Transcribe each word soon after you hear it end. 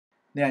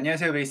네,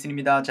 안녕하세요.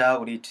 베이슨입니다. 자,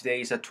 우리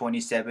Today is the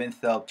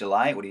 27th of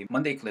July. 우리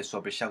Monday 클래스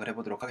수업을 시작을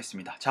해보도록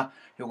하겠습니다. 자,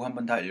 요거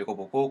한번 다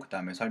읽어보고 그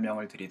다음에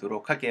설명을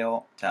드리도록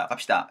할게요. 자,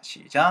 갑시다.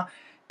 시작.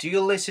 Do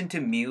you listen to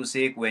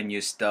music when you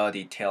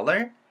study,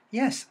 Taylor?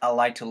 Yes, I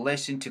like to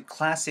listen to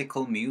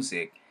classical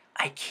music.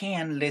 I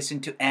can't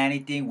listen to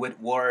anything with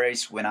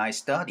words when I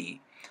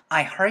study.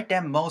 I heard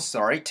that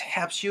Mozart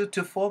helps you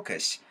to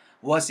focus.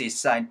 Was it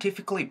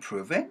scientifically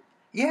proven?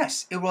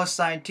 Yes, it was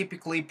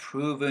scientifically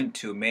proven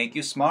to make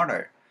you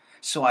smarter.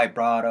 So I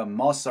brought a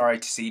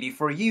Mozart CD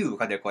for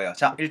you가 될 거예요.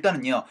 자,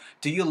 일단은요.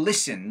 Do you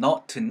listen?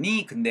 너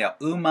듣니? 근데요.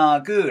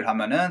 음악을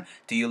하면은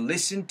Do you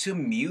listen to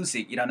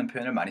music? 이라는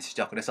표현을 많이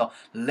쓰죠. 그래서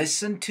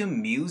listen to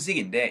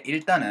music인데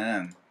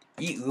일단은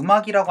이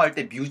음악이라고 할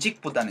때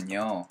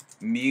music보다는요.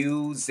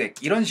 music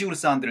이런 식으로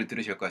사운드를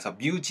들으실 거예요. 그래서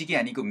music이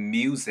아니고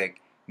music,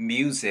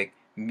 music,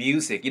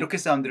 music 이렇게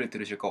사운드를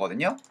들으실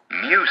거거든요.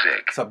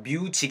 music. 그래서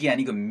music이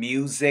아니고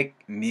music,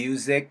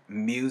 music,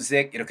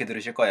 music 이렇게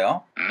들으실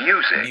거예요.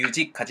 music.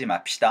 music 하지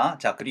맙시다.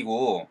 자,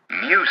 그리고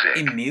music.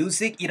 이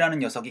music이라는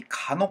녀석이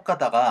간혹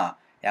가다가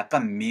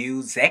약간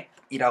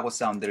music이라고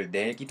사운드를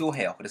내기도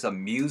해요. 그래서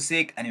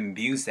music 아니면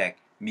music,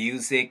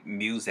 music,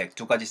 music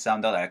두 가지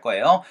사운드가 날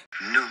거예요.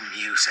 new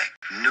music,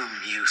 new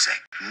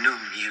music, new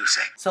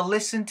music. So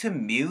listen to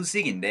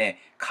music인데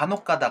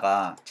간혹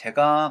가다가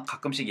제가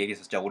가끔씩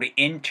얘기했었죠. 우리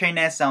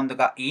인터넷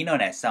사운드가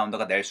인터넷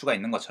사운드가 낼 수가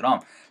있는 것처럼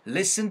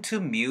listen to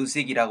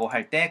music이라고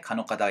할 때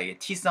간혹 가다가 이게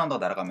T 사운드가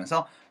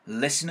날아가면서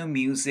listen to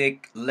music,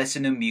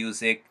 listen to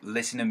music,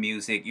 listen to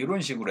music 이런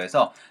식으로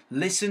해서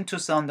listen to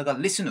사운드가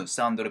listen to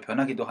사운드로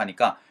변하기도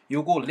하니까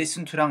요거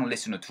listen to랑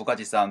listen to 두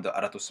가지 사운드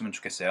알아뒀으면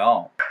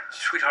좋겠어요.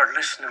 Sweetheart,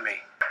 listen to me.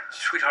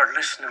 Sweetheart,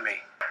 listen to me.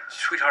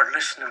 Sweetheart,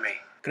 listen to me.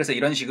 그래서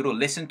이런 식으로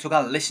listen to가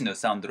listen to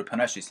사운드로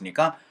변할 수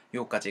있으니까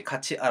요거까지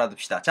같이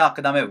알아둡시다. 자,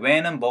 그 다음에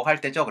when은 뭐 할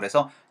때죠?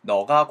 그래서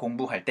너가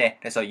공부할 때,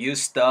 그래서 you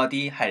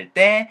study 할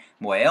때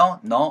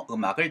뭐예요? 너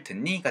음악을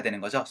듣니가 되는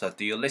거죠. 그래서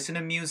do you listen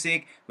to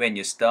music when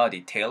you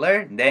study,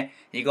 Taylor? 근데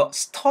이거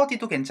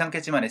study도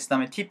괜찮겠지만 S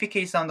다음에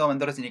TPK 사운드가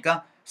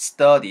만들어지니까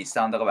study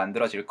사운드가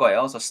만들어질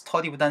거예요. 그래서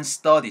study보단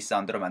study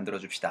사운드로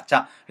만들어줍시다.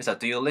 자, 그래서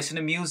do you listen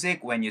to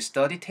music when you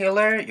study,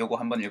 Taylor? 요거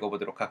한번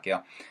읽어보도록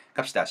할게요.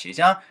 갑시다.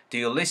 시작. Do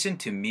you listen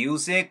to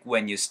music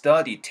when you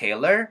study,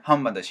 Taylor?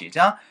 한 번 더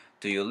시작.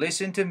 Do you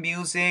listen to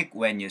music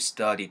when you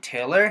study,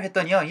 Taylor?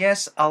 했더니요.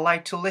 Yes, I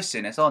like to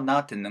listen 해서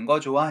나 듣는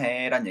거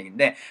좋아해 란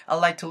얘기인데 I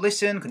like to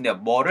listen 근데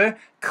뭐를?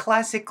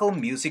 classical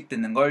music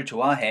듣는 걸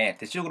좋아해.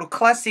 대체적으로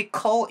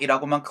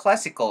classical이라고만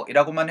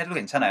classical이라고만 해도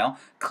괜찮아요.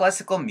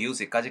 classical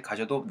music까지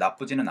가져도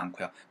나쁘지는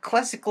않고요.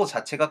 classical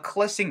자체가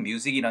classic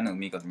music이라는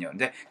의미거든요.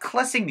 근데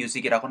classic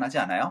music이라고는 하지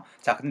않아요.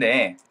 자,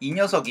 근데 이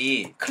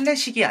녀석이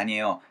클래식이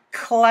아니에요.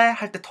 클래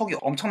할 때 턱이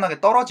엄청나게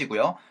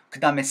떨어지고요.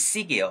 그 다음에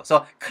식이에요.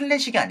 그래서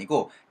클래식이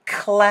아니고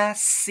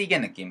클래식의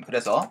느낌.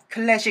 그래서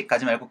클래식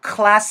가지 말고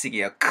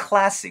클래식이에요.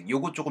 클래식.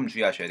 요거 조금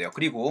주의하셔야 돼요.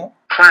 그리고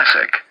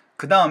classic.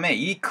 그 다음에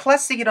이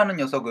클래식이라는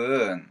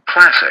녀석은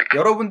classic.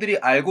 여러분들이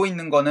알고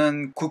있는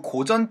거는 그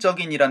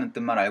고전적인이라는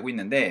뜻만 알고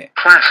있는데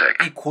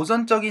classic. 이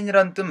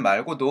고전적인이라는 뜻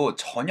말고도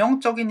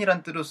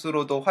전형적인이라는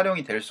뜻으로도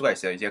활용이 될 수가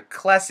있어요. 이제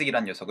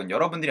클래식이라는 녀석은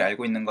여러분들이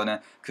알고 있는 거는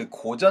그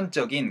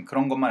고전적인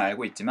그런 것만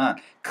알고 있지만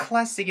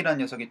클래식이라는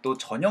녀석이 또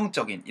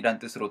전형적인이라는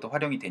뜻으로도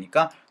활용이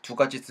되니까 두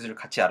가지 뜻을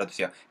같이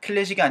알아두세요.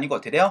 클래식이 아니고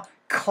어떻게 돼요?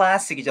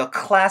 클래식이죠.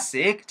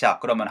 클래식. 자,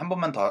 그러면 한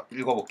번만 더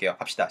읽어볼게요.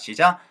 합시다.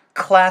 시작.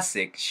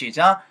 클래식.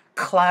 시작.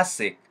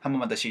 클래식 한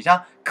번만 더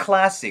시작.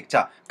 클래식.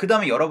 자, 그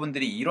다음에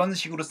여러분들이 이런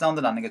식으로 사운드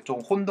나는 게 좀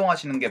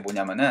혼동하시는 게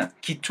뭐냐면은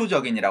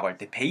기초적인이라고 할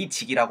때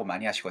베이직이라고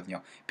많이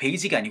하시거든요.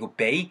 베이직이 아니고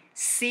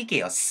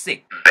베이식이에요.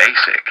 sick.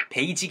 basic.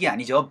 베이직이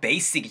아니죠.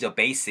 베이식이죠.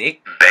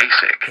 베이식.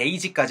 basic.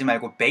 베이직까지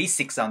말고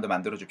베이식 사운드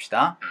만들어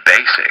줍시다.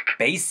 basic.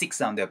 베이식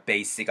사운드요.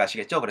 베이식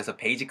아시겠죠? 그래서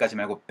베이직까지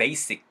말고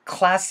베이식,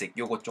 클래식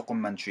요거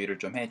조금만 주의를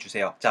좀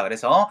해주세요. 자,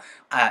 그래서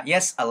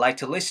yes, I like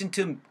to listen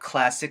to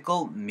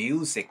classical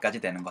music까지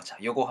되는 거죠.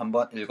 요거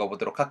한번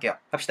읽어보도록 할게요.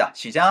 합시다.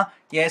 시작.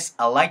 Yes,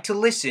 I like to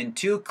listen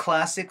to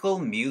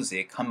classical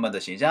music. 한 번 더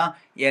시작.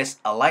 Yes,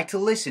 I like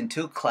to listen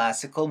to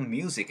classical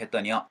music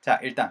했더니요. 자,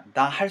 일단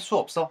나 할 수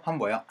없어 한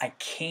뭐예요? I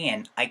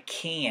can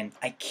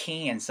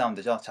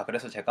사운드죠. 자,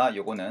 그래서 제가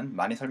요거는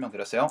많이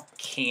설명드렸어요.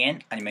 can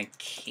아니면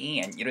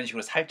can 이런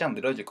식으로 살짝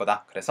늘어질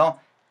거다. 그래서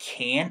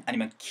can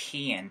아니면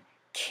can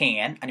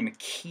아니면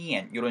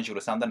can 이런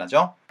식으로 사운드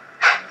나죠.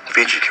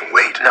 Fiji can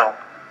wait. No.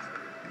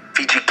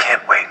 Fiji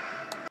can't wait.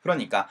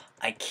 그러니까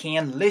I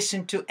can't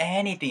listen to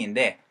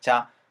anything인데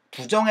자,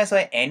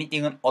 부정에서의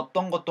anything은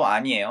어떤 것도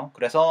아니에요.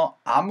 그래서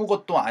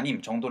아무것도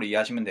아님 정도로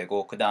이해하시면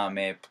되고 그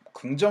다음에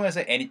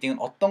긍정에서의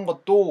anything은 어떤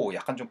것도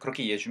약간 좀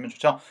그렇게 이해해주면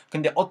좋죠.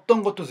 근데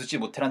어떤 것도 듣지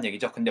못해란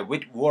얘기죠. 근데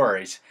with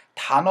words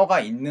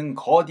단어가 있는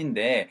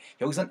것인데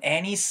여기선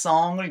any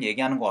song을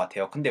얘기하는 것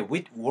같아요. 근데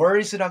with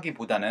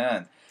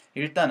words라기보다는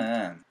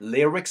일단은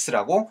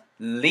lyrics라고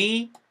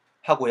리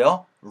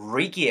하고요.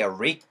 릭이에요.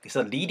 릭.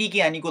 그래서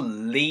리릭이 아니고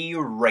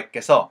lyric.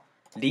 그래서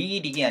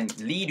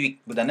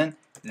리릭보다는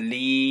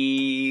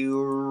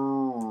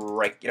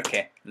lyric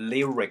이렇게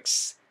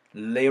lyrics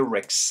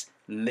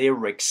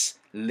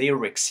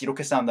lyrics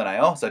이렇게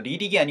사운드나요? 그래서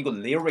리릭이 아니고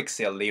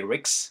lyrics예요.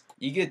 lyrics.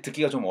 이게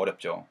듣기가 좀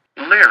어렵죠.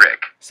 lyric,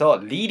 그래서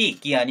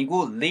lyric이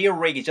아니고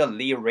lyric이죠.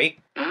 lyric.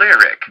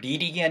 lyric,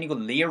 리릭이 아니고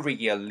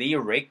lyric이에요.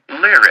 lyric.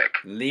 lyric,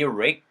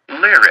 lyric.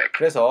 lyric,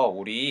 그래서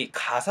우리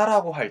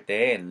가사라고 할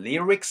때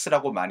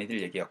lyrics라고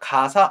많이들 얘기해요.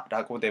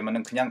 가사라고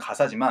되면은 그냥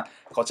가사지만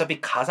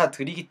어차피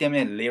가사들이기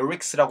때문에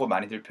lyrics라고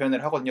많이들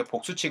표현을 하거든요.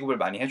 복수 취급을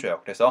많이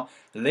해줘요. 그래서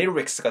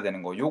lyrics가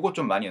되는 거 요거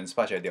좀 많이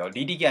연습하셔야 돼요.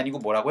 리릭이 아니고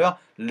뭐라고요?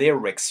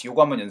 lyrics.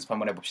 요거 한번 연습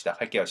한번 해봅시다.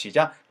 할게요.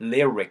 시작.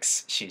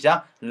 lyrics.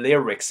 시작.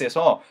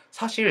 lyrics에서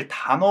사실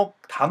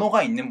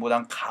단어가 있는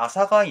보단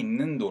가사가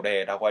있는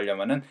노래라고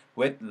하려면은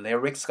with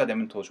lyrics가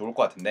되면 더 좋을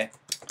것 같은데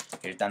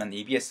일단은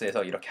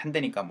EBS에서 이렇게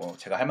한다니까 뭐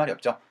제가 할 말이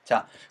없죠.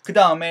 자, 그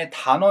다음에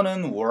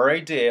단어는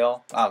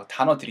word예요.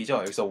 단어들이죠.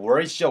 여기서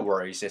words죠,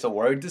 words에서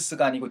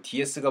words가 아니고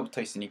DS가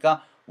붙어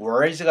있으니까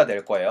words가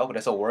될 거예요.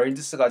 그래서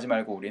words가 하지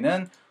말고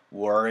우리는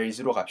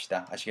words로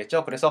갑시다.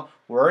 아시겠죠? 그래서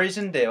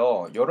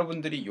words인데요.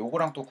 여러분들이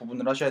요거랑 또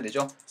구분을 하셔야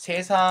되죠.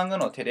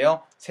 세상은 어떻게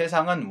돼요?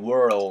 세상은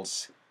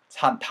worlds.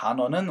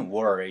 단어는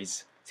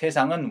words.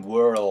 세상은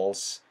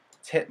worlds.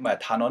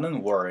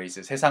 단어는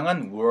words,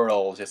 세상은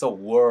worlds에서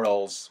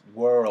worlds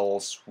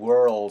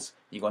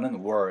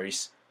이거는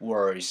words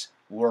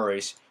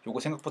요거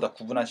생각보다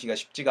구분하시기가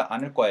쉽지가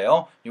않을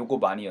거예요. 요거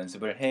많이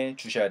연습을 해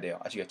주셔야 돼요.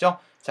 아시겠죠?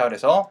 자,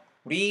 그래서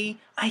우리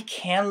I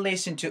can't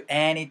listen to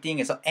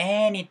anything에서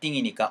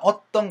anything이니까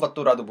어떤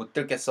것도라도 못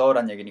듣겠어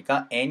라는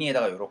얘기니까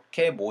any에다가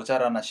이렇게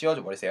모자를 하나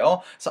씌워줘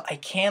버리세요. 그래서 I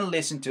can't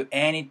listen to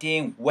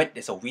anything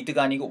with에서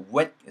with가 아니고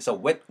with에서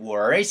with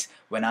words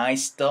when I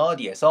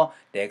study에서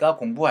내가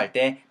공부할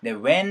때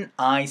when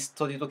I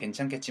study도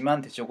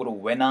괜찮겠지만 대체적으로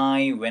when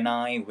I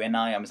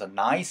하면서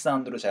nice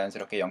사운드로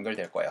자연스럽게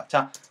연결될 거예요.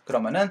 자,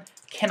 그러면은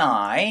can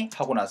I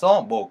하고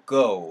나서 뭐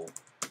go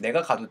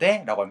내가 가도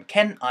돼? 라고 하면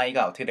can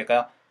I가 어떻게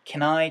될까요?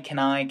 Can I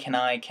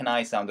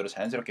사운드로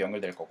자연스럽게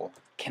연결될 거고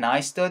Can I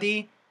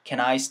study?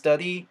 Can I가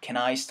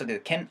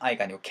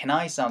아니고 Can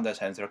I 사운드가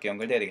자연스럽게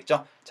연결돼야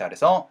되겠죠? 자,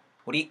 그래서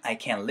우리 I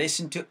can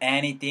listen to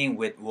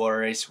anything with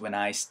words when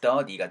I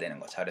study가 되는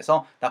거. 자,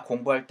 그래서 나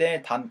공부할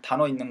때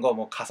단어 있는 거,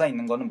 뭐 가사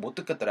있는 거는 못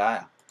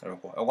듣겠더라.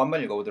 이거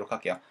한번 읽어보도록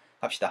할게요.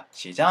 갑시다.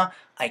 시작.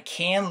 I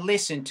can't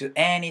listen to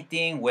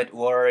anything with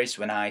words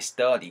when I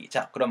study.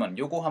 자, 그러면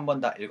요거 한번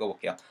다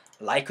읽어볼게요.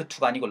 like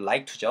to가 아니고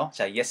like to죠.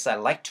 자, yes I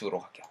like to로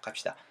갈게요.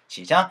 갑시다.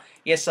 시작.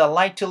 Yes, I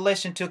like to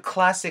listen to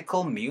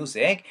classical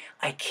music.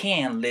 I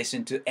can't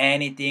listen to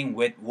anything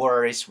with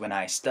words when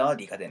I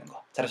study가 되는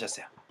거.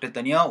 잘하셨어요.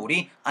 그랬더니요,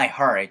 우리 I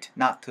heard,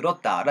 나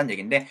들었다 라는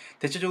얘기인데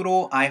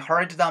대체적으로 I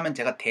heard 다음엔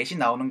제가 대신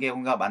나오는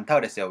경우가 많다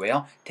그랬어요.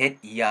 왜요? that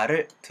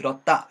이하를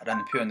들었다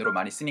라는 표현으로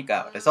많이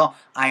쓰니까요. 그래서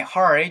I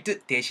heard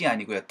대시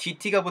아니고요.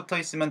 DT가 붙어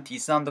있으면 D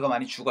사운드가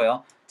많이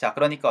죽어요. 자,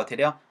 그러니까 어떻게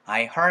돼요?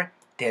 I heard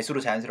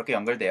that으로 자연스럽게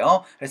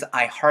연결돼요. 그래서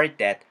I heard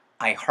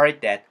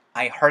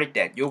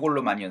that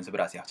요걸로 많이 연습을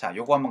하세요. 자,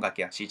 요거 한번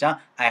갈게요. 시작.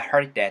 I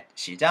heard that.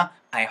 시작.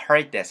 I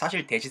heard that.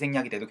 사실 대시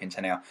생략이 돼도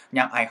괜찮아요.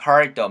 그냥 I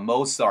heard the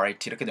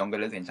Mozart 이렇게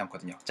연결해도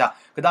괜찮거든요. 자,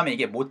 그 다음에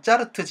이게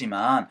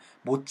모짜르트지만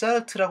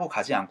모짜르트라고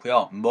가지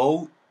않고요.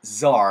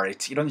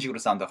 Mozart 이런 식으로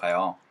사운드가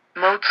가요.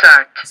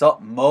 Mozart, 그래서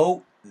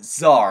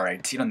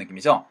Mozart 이런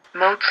느낌이죠.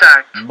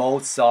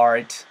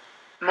 Mozart,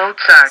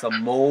 그래서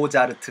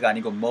모자르트가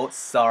아니고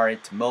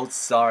Mozart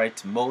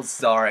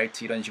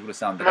이런 식으로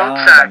사운드가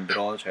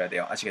만들어져야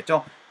돼요.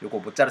 아시겠죠? 요거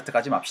모차르트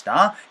가지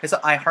맙시다. 그래서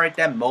I heard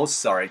that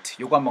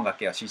Mozart 요거 한번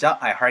갈게요. 시작.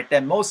 I heard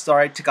that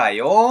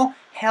Mozart가요.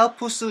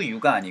 helps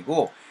you가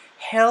아니고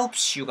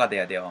helps you가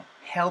돼야 돼요.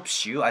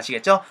 helps you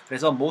아시겠죠?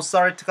 그래서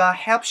모차르트가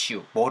helps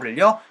you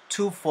뭐를요?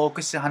 to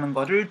focus 하는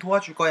거를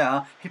도와줄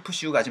거야.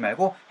 helps you 가지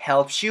말고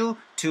helps you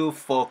to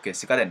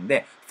focus가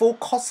되는데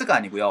focus가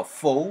아니고요.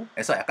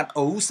 for에서 약간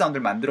o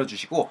사운드를 만들어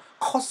주시고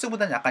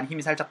cus보다는 약간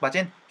힘이 살짝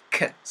빠진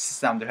k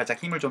사운드를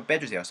살짝 힘을 좀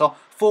빼주세요. 그래서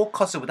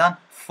focus보단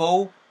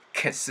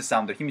focus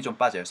사운드 힘이 좀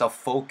빠져요. 그래서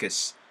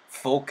focus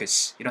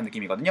이런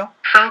느낌이거든요.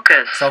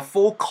 그래서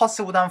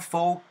focus보단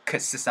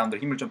focus 사운드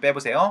힘을 좀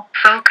빼보세요.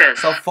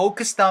 그래서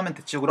focus 다음엔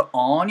대체적으로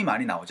on이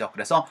많이 나오죠.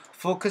 그래서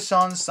focus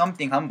on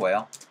something 하면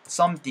뭐예요?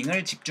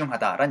 something을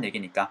집중하다 라는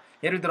얘기니까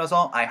예를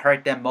들어서 I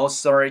heard that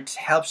Mozart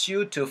helps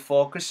you to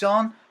focus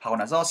on 하고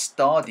나서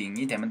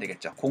studying이 되면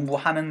되겠죠.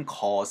 공부하는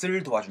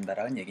것을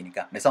도와준다라는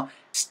얘기니까 그래서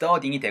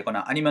studying이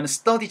되거나 아니면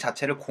study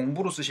자체를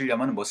공부로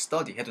쓰시려면 뭐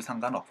study 해도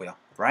상관없고요.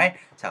 Right?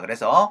 자,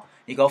 그래서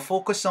이거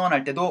focus on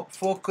할 때도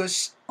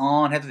focus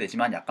on 해도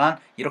되지만 약간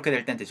이렇게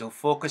될 땐 대충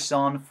focus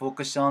on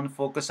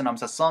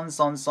하면서 sun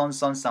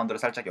사운드로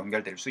살짝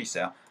연결될 수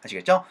있어요.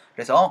 아시겠죠?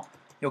 그래서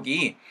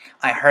여기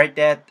I heard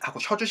that 하고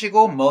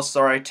쳐주시고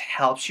Mozart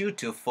helps you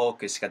to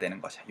focus가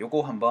되는 거죠.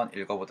 요거 한번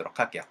읽어보도록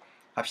할게요.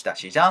 갑시다.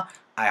 시작.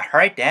 I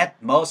heard that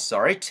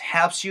Mozart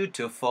helps you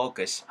to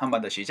focus. 한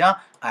번 더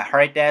시작. I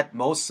heard that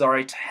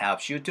Mozart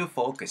helps you to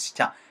focus.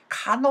 자,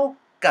 간혹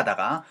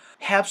가다가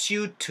helps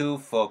you to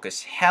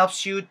focus,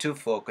 helps you to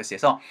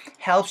focus에서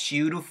helps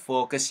you to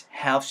focus,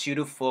 helps you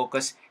to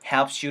focus,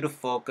 helps you to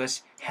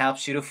focus,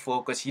 helps you to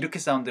focus 이렇게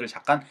사운드를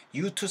잠깐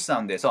U2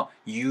 사운드에서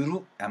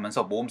U로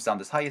하면서 모음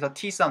사운드 사이에서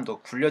T 사운드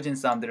굴려진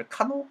사운드를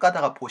간혹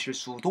가다가 보실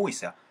수도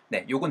있어요.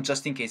 네, 요건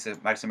just in case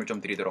말씀을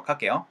좀 드리도록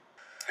할게요.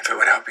 If it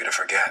would help you to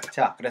forget.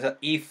 자, 그래서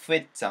if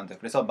it 사운드.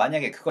 그래서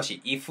만약에 그것이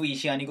if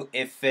it이 아니고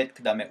if it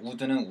그 다음에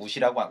would는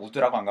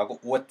would라고 안 가고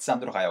would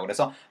사운드로 가요.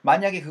 그래서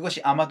만약에 그것이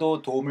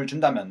아마도 도움을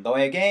준다면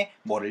너에게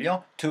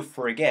뭐를요? to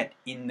forget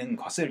있는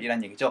것을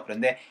이란 얘기죠.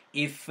 그런데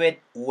if it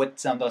would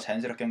사운드가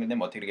자연스럽게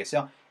연결되면 어떻게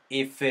되겠어요?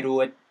 if it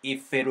would,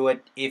 if it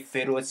would, if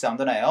it would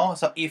사운드 나요.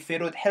 그래서 if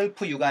it would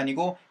help you가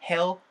아니고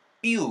help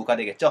you가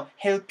되겠죠.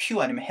 help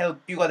you 아니면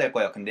help you가 될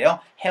거예요. 근데요,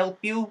 help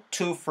you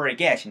to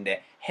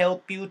forget인데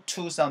help you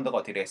to 사운드가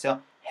어떻게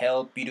되겠어요?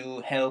 help you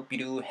to, help you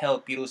to,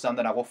 help you to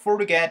사운드 나고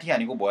forget이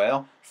아니고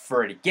뭐예요?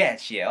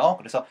 forget이에요.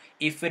 그래서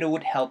if it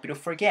would help you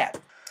to forget.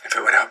 If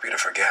it would help you to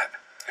forget.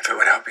 If it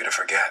would help you to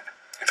forget.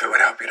 If it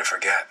would help you to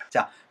forget.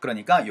 자,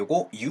 그러니까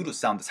요거 U로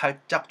사운드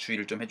살짝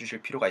주의를 좀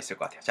해주실 필요가 있을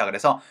것 같아요. 자,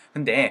 그래서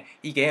근데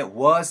이게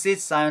was it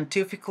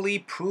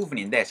scientifically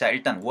proven인데 자,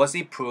 일단 was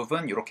it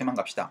proven 이렇게만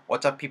갑시다.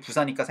 어차피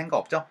부사니까 생각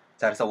없죠?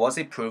 자, 그래서 was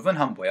it proven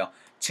하면 뭐예요?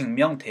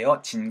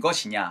 증명되어진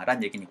것이냐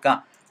라는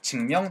얘기니까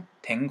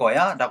증명된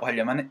거야 라고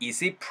하려면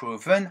is it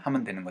proven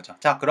하면 되는 거죠.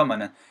 자,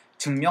 그러면은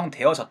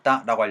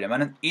증명되어졌다 라고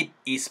하려면 it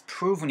is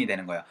proven이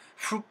되는 거예요.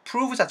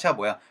 prove 자체가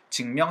뭐야?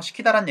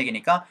 증명시키다라는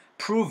얘기니까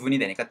proven이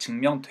되니까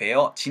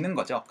증명되어지는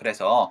거죠.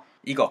 그래서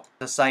이거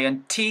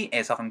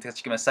scientific에서 강태가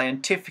찍으면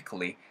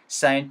scientifically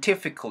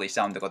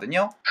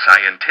사운드거든요.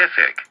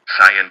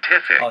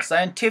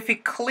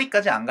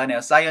 scientifically까지 안 가네요.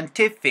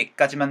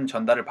 scientific까지만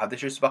전달을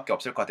받으실 수밖에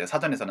없을 것 같아요.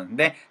 사전에서는.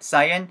 근데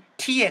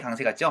science의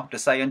강세 같죠?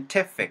 그래서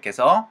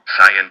scientific에서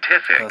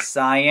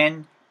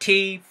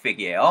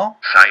scientific이에요.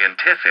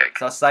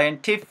 그래서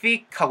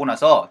scientific 하고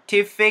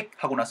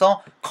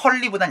나서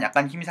컬리보단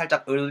약간 힘이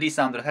살짝 early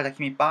사운드로 살짝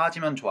힘이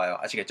빠지면 좋아요.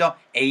 아시겠죠?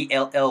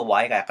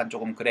 ALLY가 약간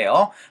조금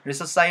그래요.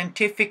 그래서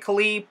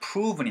scientifically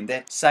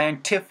proven인데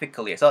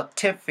scientifically에서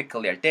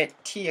typically 할 때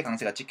T의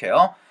강세가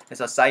찍혀요.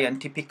 그래서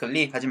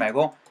scientifically 하지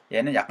말고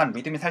얘는 약간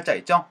리듬이 살짝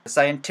있죠?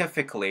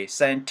 scientifically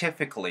science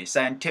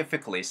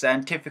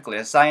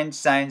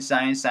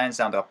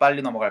사운드가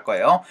빨리 넘어갈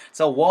거예요.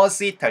 그래서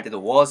was it 할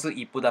때도 was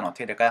it보다는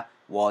어떻게 될까요?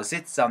 was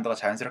it 사운드가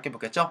자연스럽게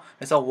붙겠죠?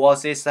 그래서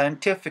was it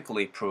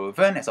scientifically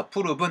proven 해서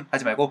proven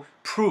하지 말고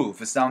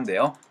prove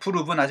사운드예요.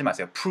 proven 하지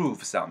마세요.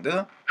 prove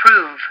사운드.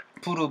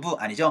 prove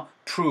아니죠?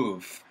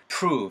 prove.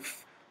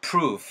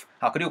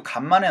 아, 그리고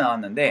간만에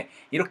나왔는데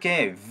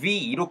이렇게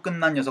V2로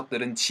끝난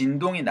녀석들은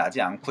진동이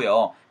나지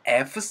않고요.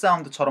 F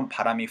사운드처럼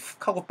바람이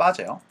훅 하고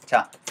빠져요.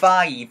 자,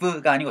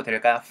 five가 아니고 어떻게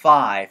될까요?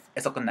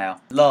 five에서 끝나요.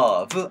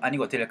 love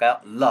아니고 어떻게 될까요?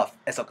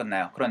 love에서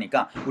끝나요.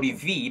 그러니까 우리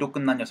V2로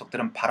끝난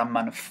녀석들은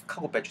바람만 훅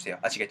하고 빼주세요.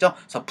 아시겠죠?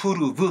 그래서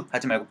prove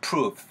하지 말고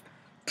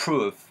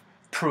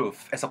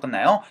prove에서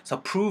끝나요.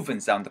 그래서 proven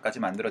사운드까지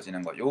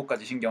만들어지는 거.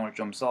 요거까지 신경을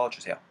좀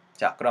써주세요.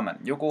 자, 그러면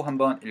요거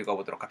한번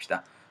읽어보도록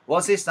합시다.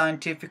 Was it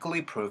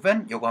scientifically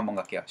proven? 요거 한번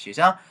갈게요.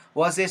 시작.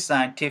 Was it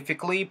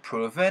scientifically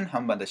proven?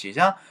 한 번 더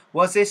시작.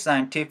 Was it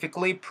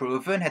scientifically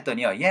proven?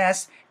 했더니요.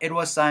 Yes, it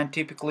was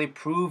scientifically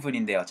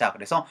proven인데요. 자,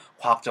 그래서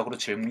과학적으로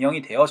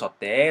증명이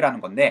되어졌대 라는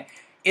건데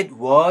it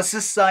was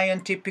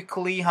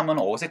scientifically 하면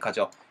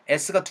어색하죠.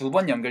 S가 두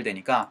번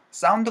연결되니까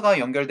사운드가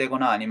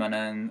연결되거나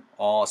아니면은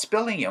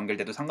스펠링이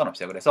연결돼도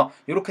상관없어요. 그래서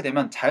이렇게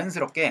되면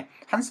자연스럽게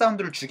한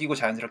사운드를 죽이고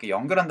자연스럽게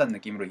연결한다는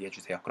느낌으로 이해해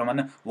주세요.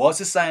 그러면은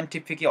was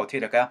scientific이 어떻게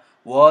될까요?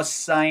 was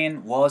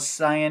science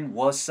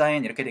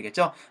이렇게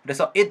되겠죠?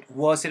 그래서 it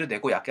was로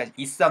되고 약간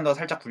이 사운드가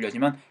살짝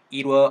굴려지면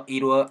it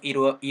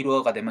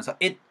was가 되면서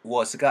it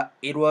was가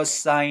it was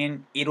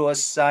science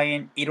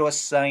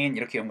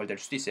이렇게 연결될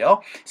수도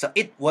있어요. 그래서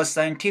it was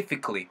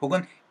scientifically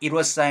혹은 it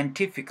was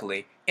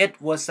scientifically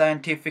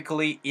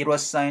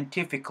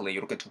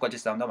이렇게 두 가지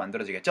사운드가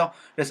만들어지겠죠?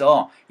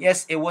 그래서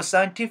yes, it was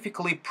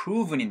scientifically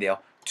proven인데요.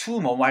 to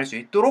뭐뭐 할 수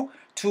있도록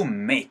to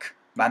make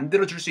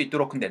만들어줄 수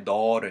있도록 근데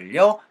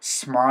너를요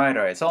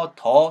smarter에서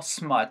더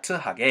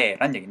스마트하게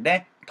라는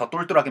얘기인데 더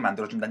똘똘하게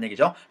만들어준다는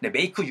얘기죠. 근데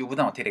make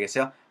you보다는 어떻게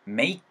되겠어요?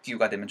 make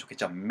you가 되면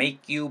좋겠죠.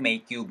 make you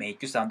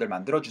사운드를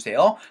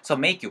만들어주세요. 그래서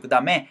make you 그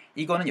다음에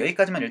이거는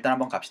여기까지만 일단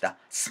한번 갑시다.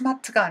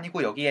 smart가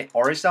아니고 여기에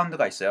r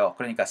사운드가 있어요.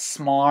 그러니까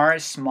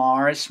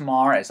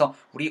smart에서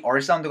우리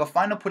r 사운드가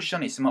final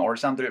포지션에 있으면 r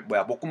사운드를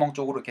목구멍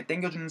쪽으로 이렇게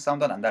당겨주는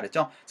사운드가 난다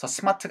그랬죠. 그래서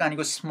smart가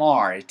아니고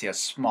smart예요.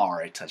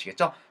 smart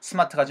아시겠죠?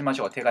 smart 가지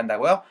마시고 어떻게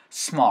간다고요?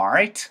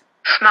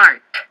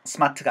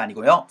 smart가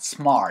아니고요.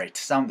 smart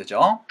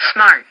사운드죠.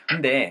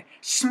 근데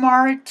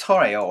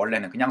smarter예요.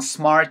 원래는 그냥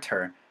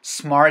smarter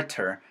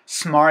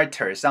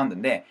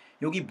사운드인데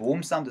여기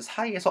모음 사운드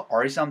사이에서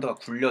R 사운드가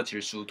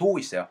굴려질 수도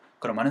있어요.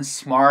 그러면은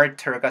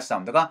smarter가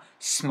사운드가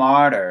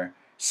smarter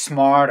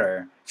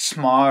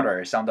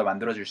사운드가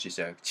만들어질 수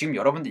있어요. 지금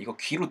여러분들 이거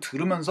귀로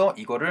들으면서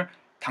이거를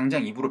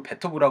당장 입으로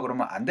뱉어보라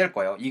그러면 안 될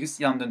거예요. 이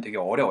사운드는 되게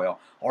어려워요.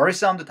 R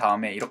사운드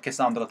다음에 이렇게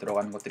사운드가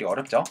들어가는 것들이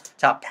어렵죠.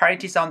 자,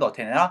 party 사운드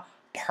어떻게 되나?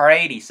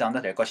 pretty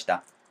사운드 될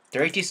것이다.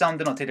 dirty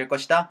사운드는 어떻게 될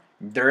것이다?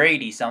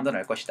 dirty 사운드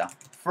날 것이다.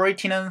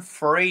 fruity는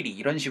fruity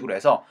이런 식으로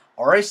해서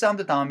R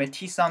사운드 다음에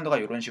T 사운드가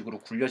이런 식으로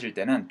굴려질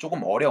때는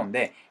조금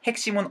어려운데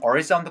핵심은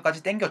R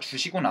사운드까지 땡겨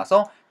주시고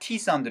나서 T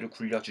사운드를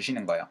굴려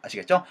주시는 거예요.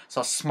 아시겠죠?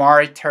 그래서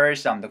smarter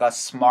사운드가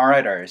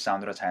smarter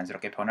사운드로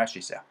자연스럽게 변할 수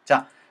있어요.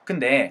 자,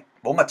 근데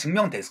뭔가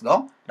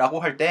증명됐어?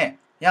 라고 할 때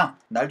야,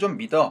 날 좀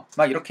믿어.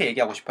 막 이렇게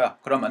얘기하고 싶어요.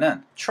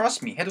 그러면은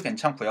trust me 해도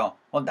괜찮고요.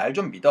 날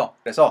좀 믿어.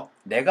 그래서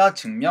내가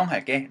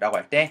증명할게 라고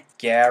할 때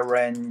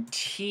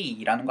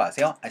guarantee라는 거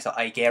아세요? 그래서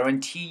I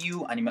guarantee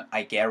you 아니면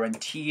I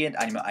guarantee it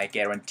아니면 I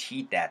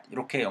guarantee that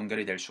이렇게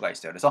연결이 될 수가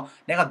있어요. 그래서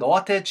내가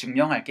너한테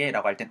증명할게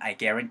라고 할 땐 I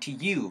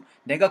guarantee you.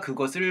 내가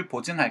그것을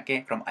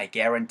보증할게. 그럼 I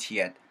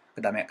guarantee it.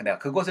 그 다음에 내가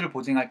그것을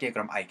보증할게.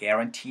 그럼 I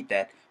guarantee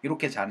that.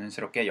 이렇게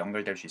자연스럽게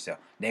연결될 수 있어요.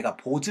 내가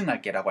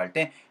보증할게 라고 할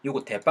때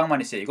이거 대빵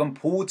많이 써요. 이건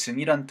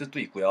보증이라는 뜻도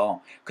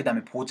있고요. 그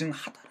다음에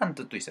보증하다라는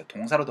뜻도 있어요.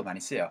 동사로도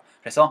많이 쓰여요.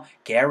 그래서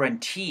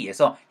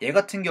guarantee에서 얘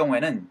같은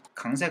경우에는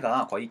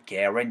강세가 거의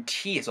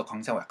guarantee에서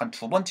강세가 약간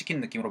두 번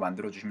찍힌 느낌으로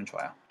만들어주시면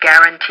좋아요.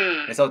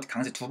 guarantee, 그래서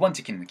강세 두 번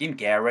찍힌 느낌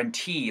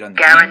guarantee 이런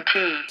느낌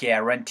guarantee,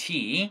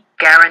 guarantee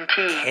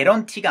guarantee,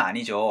 개런티가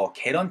아니죠.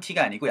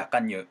 개런티가 아니고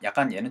약간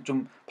얘는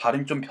좀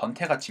발음이 좀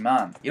변태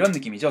같지만 이런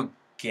느낌이죠.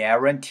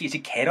 guarantee,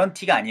 즉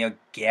개런티가 아니에요.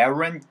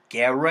 guarant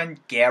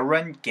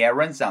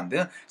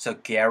사운드.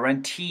 그래서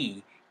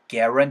guarantee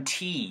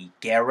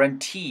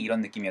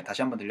이런 느낌이에요.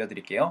 다시 한번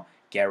들려드릴게요.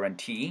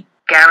 guarantee,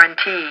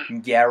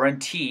 guarantee,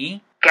 guarantee,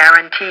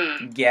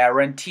 guarantee,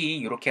 guarantee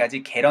이렇게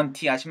하지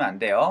guarantee 하시면 안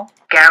돼요.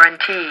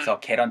 guarantee,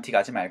 그래서 guarantee가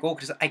하지 말고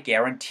그래서 I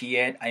guarantee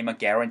it 아니면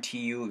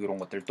guarantee you 이런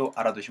것들도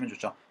알아두시면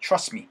좋죠.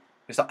 Trust me.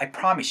 그래서 I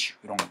promise you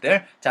이런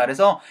것들. 자,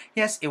 그래서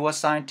yes, it was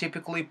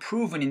scientifically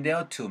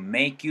proven인데요 to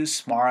make you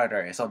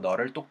smarter. 해서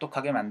너를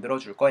똑똑하게 만들어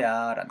줄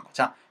거야 라는 거.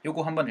 자,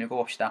 요거 한번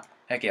읽어봅시다.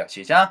 할게요.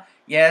 시작.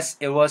 Yes,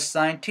 it was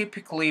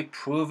scientifically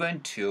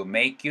proven to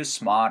make you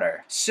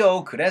smarter.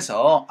 So,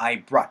 그래서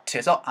I brought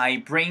해서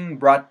I bring,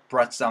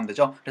 brought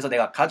사운드죠. 그래서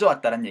내가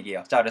가져왔다는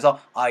얘기예요. 자, 그래서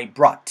I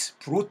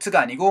brought가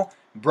아니고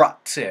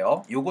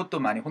brought예요. 요것도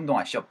많이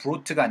혼동하시죠.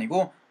 brought가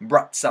아니고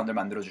brought 사운드를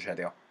만들어 주셔야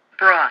돼요.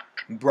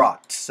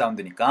 brought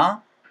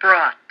사운드니까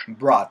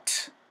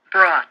brought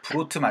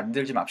brought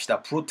만들지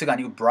맙시다. brought가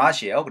아니고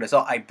brought이에요.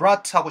 그래서 I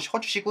brought 하고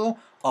쳐주시고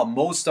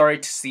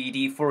Mozart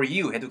CD for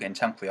you 해도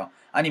괜찮고요.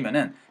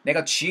 아니면은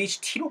내가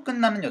GHT로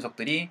끝나는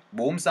녀석들이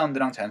모음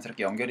사운드랑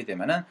자연스럽게 연결이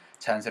되면은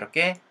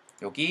자연스럽게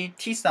여기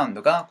T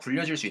사운드가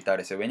굴려질 수 있다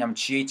그랬어요. 왜냐하면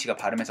GH가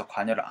발음에서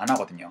관여를 안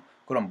하거든요.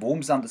 그럼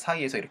모음 사운드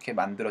사이에서 이렇게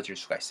만들어질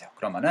수가 있어요.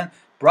 그러면은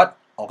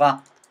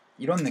brought가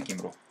이런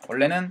느낌으로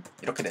원래는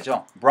이렇게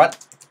되죠.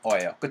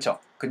 brought예요. 그쵸?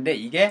 근데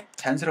이게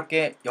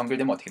자연스럽게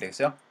연결되면 어떻게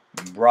되겠어요?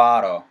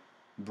 broughter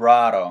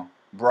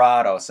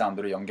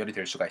사운드로 연결이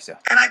될 수가 있어요.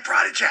 And I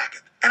brought a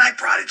jacket. And I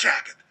brought a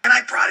jacket. And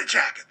I brought a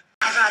jacket.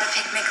 I brought a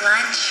picnic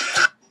lunch.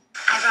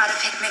 I brought a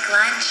picnic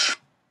lunch.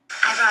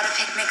 I brought a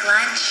picnic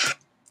lunch.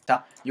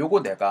 자,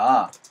 요거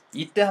내가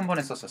이때 한 번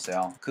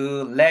했었어요.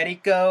 그 Let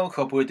It Go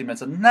그거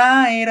보여드리면서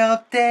Night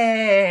of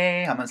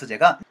Day 하면서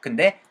제가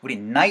근데 우리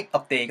Night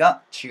of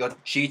Day가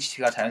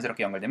GHT가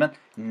자연스럽게 연결되면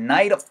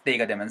Night of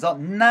Day가 되면서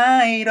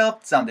Night of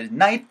사운드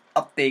Night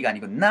of Day가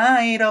아니고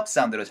Night of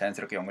사운드로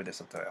자연스럽게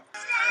연결됐었어요.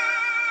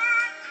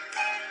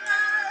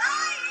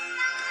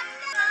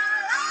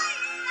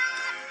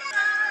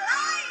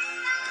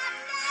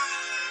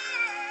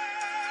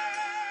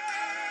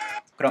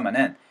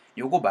 그러면은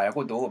요거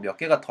말고도 몇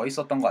개가 더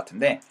있었던 것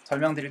같은데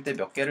설명드릴 때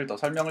몇 개를 더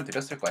설명을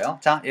드렸을 거예요.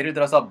 자, 예를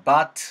들어서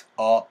but,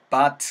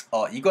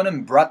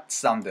 이거는 brought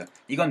사운드,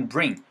 이건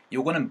bring,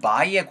 요거는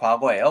buy의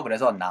과거예요.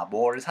 그래서 나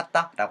뭘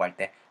샀다 라고 할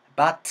때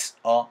but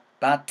a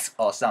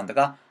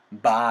사운드가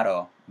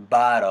bought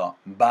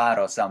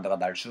a 사운드가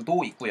날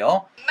수도 있고요.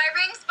 My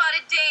ring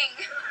spotted ding.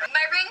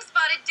 My ring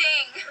spotted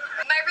ding.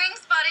 My ring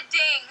spotted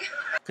ding.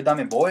 그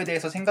다음에 뭐에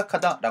대해서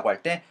생각하다 라고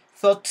할 때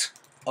thought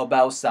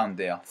about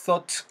사운드예요.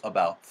 thought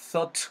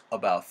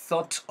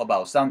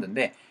about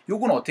사운드인데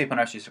요거는 어떻게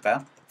변할 수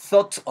있을까요?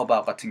 thought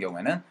about 같은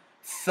경우에는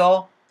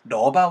thought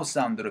about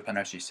사운드로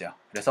변할 수 있어요.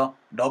 그래서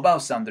about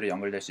사운드로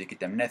연결될 수 있기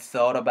때문에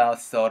thought about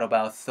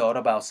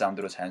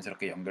사운드로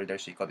자연스럽게 연결될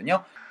수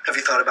있거든요. Have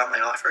you thought about my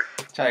offer?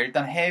 자,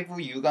 일단 have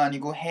you가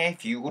아니고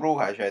have you로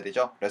가셔야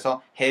되죠.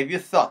 그래서 have you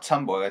thought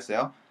참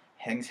뭐였어요?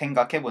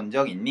 생각해 본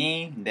적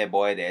있니? 근데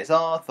뭐에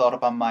대해서 thought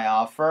about my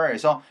offer.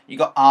 그래서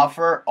이거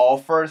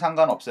offer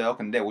상관없어요.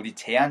 근데 우리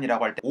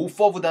제안이라고 할 때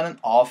offer보다는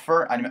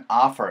offer 아니면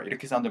offer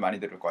이렇게 사운드 많이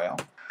들을 거예요.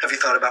 Have you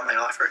thought about my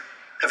offer?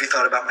 Have you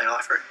thought about my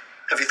offer?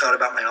 Have you thought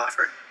about my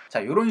offer? 자,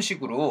 이런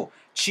식으로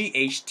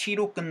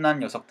GHT로 끝난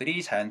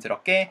녀석들이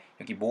자연스럽게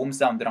여기 모음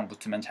사운드랑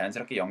붙으면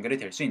자연스럽게 연결이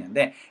될 수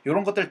있는데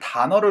이런 것들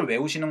단어를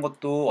외우시는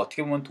것도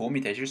어떻게 보면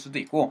도움이 되실 수도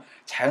있고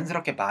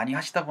자연스럽게 많이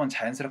하시다 보면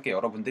자연스럽게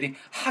여러분들이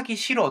하기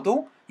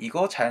싫어도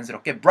이거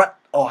자연스럽게 brought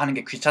하는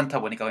게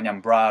귀찮다 보니까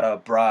그냥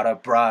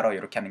brought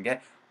이렇게 하는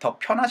게 더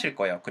편하실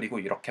거예요. 그리고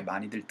이렇게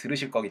많이들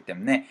들으실 거기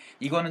때문에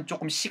이거는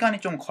조금 시간이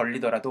좀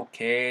걸리더라도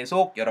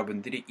계속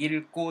여러분들이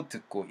읽고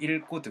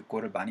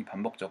듣고를 많이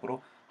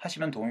반복적으로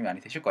하시면 도움이 많이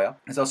되실 거예요.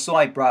 그래서 So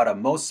I brought a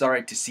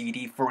Mozart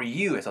CD for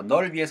you. 해서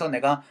너를 위해서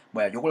내가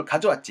요걸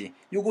가져왔지.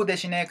 요거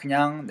대신에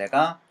그냥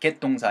내가 get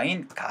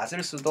동사인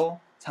got을 써도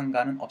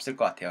상관은 없을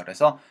것 같아요.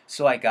 그래서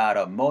So I got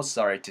a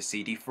Mozart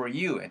CD for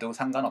you 해도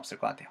상관없을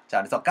것 같아요. 자,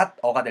 그래서 got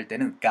어가 될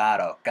때는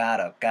got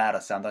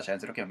a 사운드가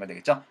자연스럽게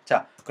연결되겠죠?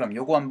 자, 그럼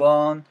요거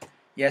한번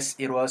Yes,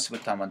 it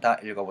was부터 한번 다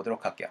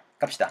읽어보도록 할게요.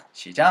 갑시다.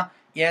 시작.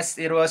 Yes,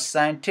 it was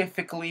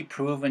scientifically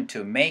proven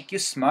to make you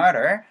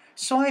smarter.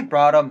 So I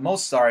brought a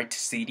Mozart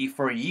CD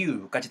for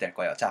you 까지 될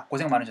거예요. 자,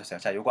 고생 많으셨어요.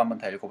 자, 요거 한번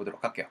다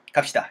읽어보도록 할게요.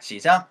 갑시다.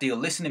 시작. Do you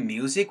listen to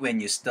music when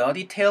you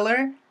study,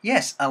 Taylor?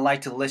 Yes, I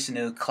like to listen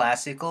to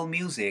classical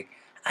music.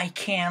 I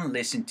can't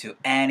listen to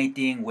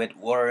anything with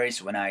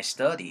words when I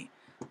study.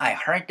 I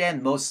heard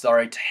that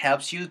Mozart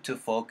helps you to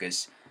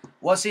focus.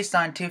 Was it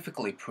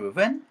scientifically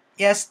proven?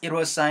 Yes, it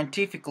was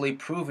scientifically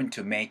proven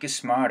to make you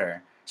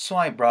smarter. So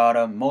I brought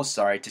a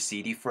Mozart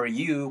CD for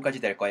you까지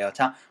될 거예요.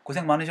 자,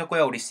 고생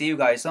많으셨고요. 우리 see you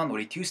guys on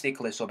우리 Tuesday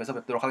클래스 수업에서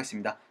뵙도록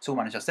하겠습니다. 수고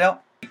많으셨어요.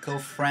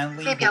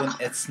 eco-friendly 혹은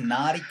it's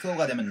not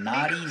eco가 되면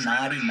naughty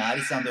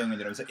사운드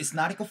연결되면서 it's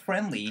not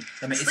eco-friendly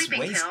그다음에 it's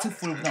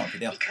wasteful보다 어떻게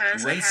돼요?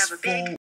 wasteful